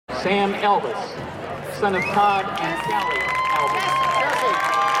Sam Elvis, son of Todd and Callie Elvis.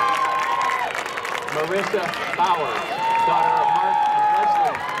 Marissa Bowers, daughter of Mark and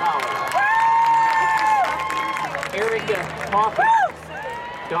Leslie Bowers. Erica Coffey,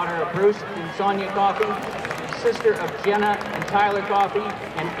 daughter of Bruce and Sonia Coffey, sister of Jenna and Tyler Coffey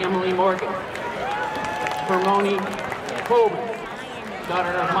and Emily Morgan. Hermione Coleman, daughter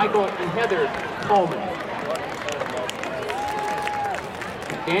of Michael and Heather Coleman.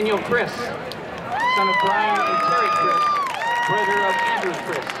 Daniel Chris, son of Brian and Terry Chris, brother of Andrew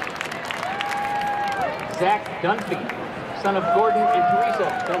Chris. Zach Dunphy, son of Gordon and Teresa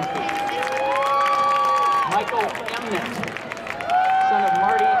Dunphy. Michael Emnett, son of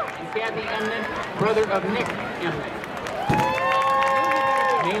Marty and Kathy Emnett, brother of Nick Emnett.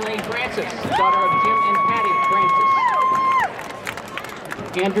 Maylene Francis, daughter of Jim and Patty Francis.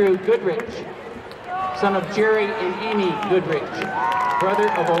 Andrew Goodrich, son of Jerry and Amy Goodrich, brother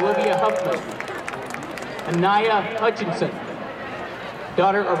of Olivia Huffman. Anaya Hutchinson,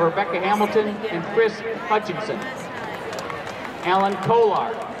 daughter of Rebecca Hamilton and Chris Hutchinson. Alan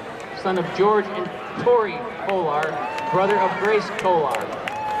Kolar, son of George and Tori Kolar, brother of Grace Kolar.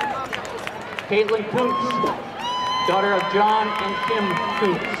 Caitlin Koontz, daughter of John and Kim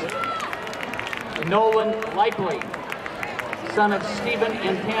Koontz. Nolan Lipley, son of Stephen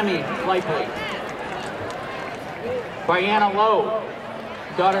and Tammy Lipley. Brianna Lowe,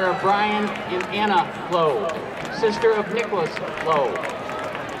 daughter of Brian and Anna Lowe, sister of Nicholas Lowe.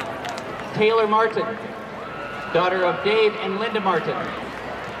 Taylor Martin, daughter of Dave and Linda Martin.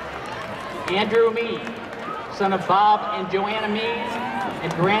 Andrew Meade, son of Bob and Joanna Meade,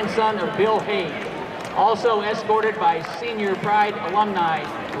 and grandson of Bill Hayes. Also escorted by Senior Pride alumni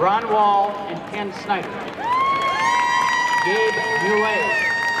Ron Wall and Ken Snyder. Gabe Muley,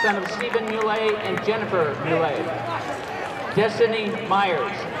 son of Stephen Muley and Jennifer Muley. Destiny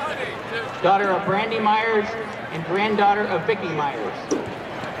Myers, daughter of Brandy Myers and granddaughter of Vicki Myers.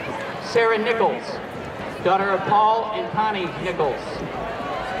 Sarah Nichols, daughter of Paul and Connie Nichols.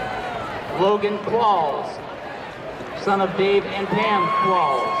 Logan Qualls, son of Dave and Pam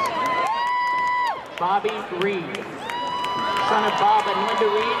Qualls. Bobby Reed, son of Bob and Linda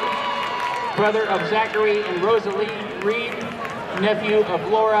Reed, brother of Zachary and Rosalie Reed, nephew of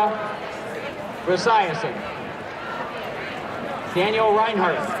Laura Resiason. Daniel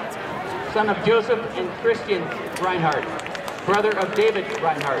Reinhardt, son of Joseph and Christian Reinhardt, brother of David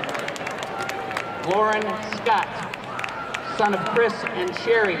Reinhardt. Lauren Scott, son of Chris and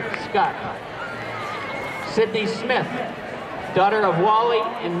Sherry Scott. Sydney Smith, daughter of Wally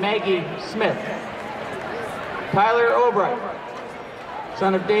and Maggie Smith. Tyler Albright,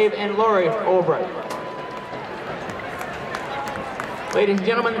 son of Dave and Lori Albright. Ladies and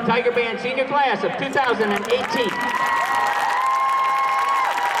gentlemen, the Tiger Band senior class of 2018.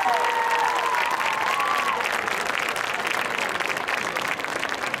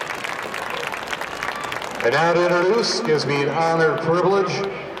 And now to introduce, gives me an honor and privilege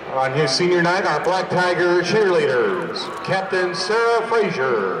on his senior night, our Black Tiger cheerleaders. Captain Sarah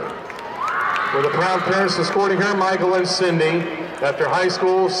Frazier. With the proud parents escorting her, Michael and Cindy. After high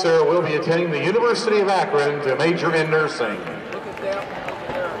school, Sarah will be attending the University of Akron to major in nursing.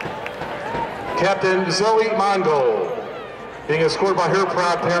 Captain Zoe Mongold. Being escorted by her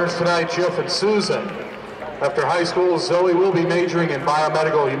proud parents tonight, Jeff and Susan. After high school, Zoe will be majoring in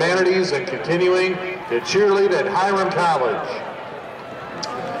biomedical humanities and continuing to cheerlead at Hiram College.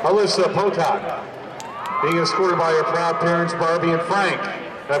 Alyssa Potok, being escorted by her proud parents, Barbie and Frank.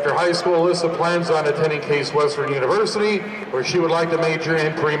 After high school, Alyssa plans on attending Case Western University, where she would like to major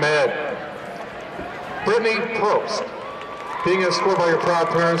in pre-med. Brittany Probst, being escorted by her proud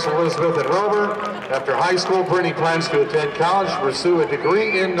parents, Elizabeth and Robert. After high school, Brittany plans to attend college to pursue a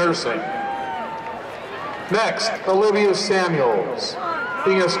degree in nursing. Next, Olivia Samuels,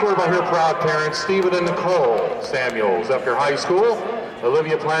 being escorted by her proud parents, Stephen and Nicole Samuels. After high school,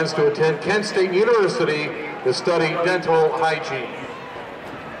 Olivia plans to attend Kent State University to study dental hygiene.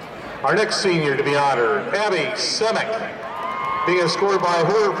 Our next senior to be honored, Abby Semick, being escorted by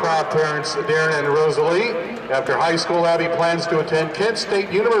her proud parents, Darren and Rosalie. After high school, Abby plans to attend Kent State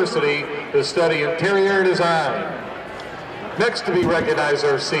University to study interior design. Next to be recognized,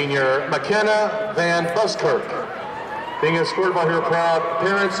 our senior, McKenna Van Buskirk, being escorted by her proud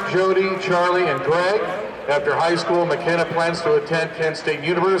parents, Jody, Charlie, and Greg. After high school, McKenna plans to attend Kent State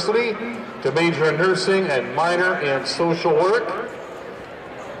University to major in nursing and minor in social work.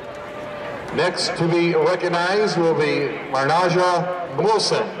 Next to be recognized will be Marnaja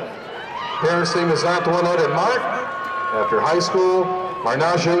Wilson. Parents' name is Antoinette and Mark. After high school,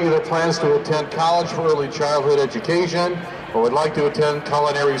 Marnaja either plans to attend college for early childhood education or would like to attend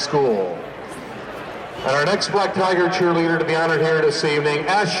culinary school. And our next Black Tiger cheerleader to be honored here this evening,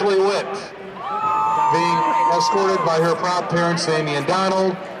 Ashley Witt, being escorted by her proud parents, Amy and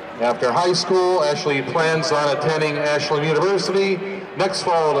Donald. After high school, Ashley plans on attending Ashland University next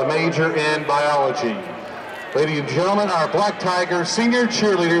fall to major in biology. Ladies and gentlemen, our Black Tiger senior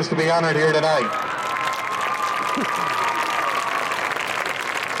cheerleaders to be honored here tonight.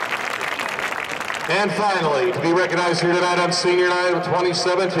 And finally, to be recognized here tonight on Senior Night of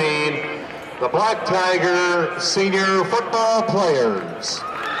 2017, the Black Tiger senior football players.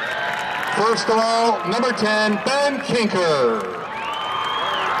 First of all, number 10, Ben Kinker.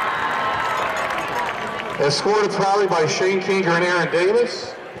 Escorted proudly by Shane Kinker and Aaron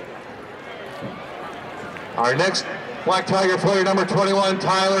Davis. Our next Black Tiger player, number 21,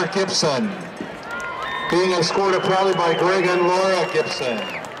 Tyler Gibson. Being escorted proudly by Greg and Laura Gibson.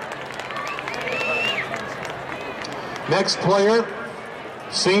 Next player,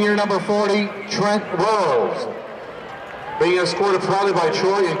 senior number 40, Trent Rose. Being escorted proudly by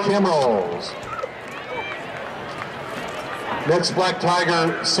Troy and Kim Rose. Next Black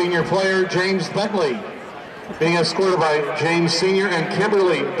Tiger senior player, James Bentley. Being escorted by James Sr. and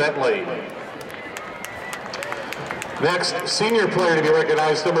Kimberly Bentley. Next senior player to be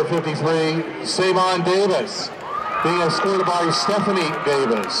recognized, number 53, Savon Davis. Being escorted by Stephanie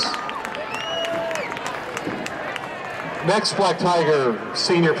Davis. Next Black Tiger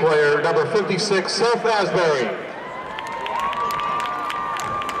senior player, number 56, Seth Asbury.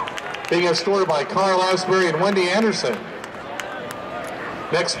 Being escorted by Carl Asbury and Wendy Anderson.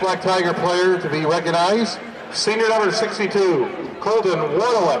 Next Black Tiger player to be recognized, senior number 62, Colton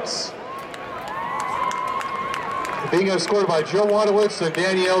Wadowitz. Being escorted by Joe Wadowitz and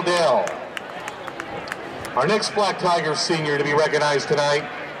Danielle Dale. Our next Black Tiger senior to be recognized tonight,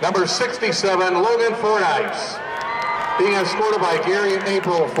 number 67, Logan Fordyce. Being escorted by Gary and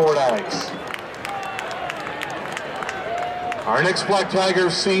April Fordyce. Our next Black Tiger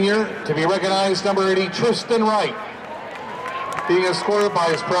senior to be recognized, number 80, Tristan Wright. Being escorted by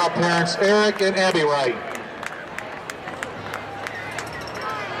his proud parents, Eric and Abby Wright.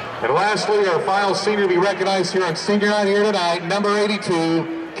 And lastly, our final senior to be recognized here on Senior Night here tonight, number 82,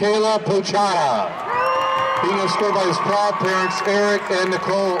 Kayla Puchata. Being escorted by his proud parents, Eric and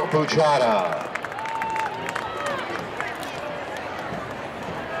Nicole Puchata.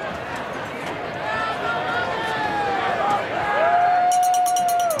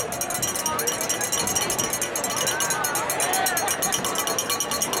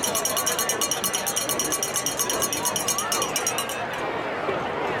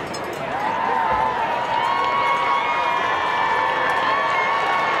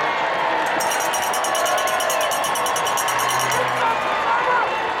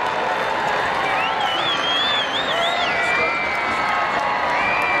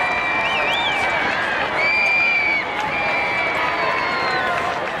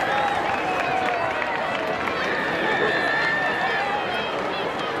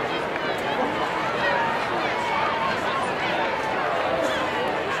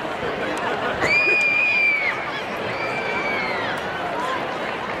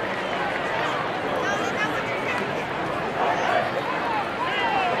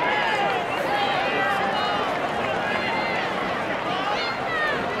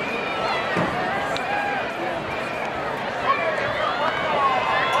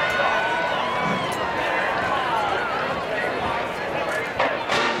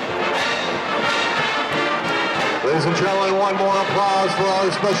 Ladies and gentlemen, one more applause for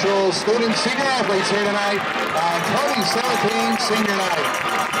our special student senior athletes here tonight on 2017 Senior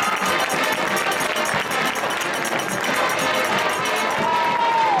Night.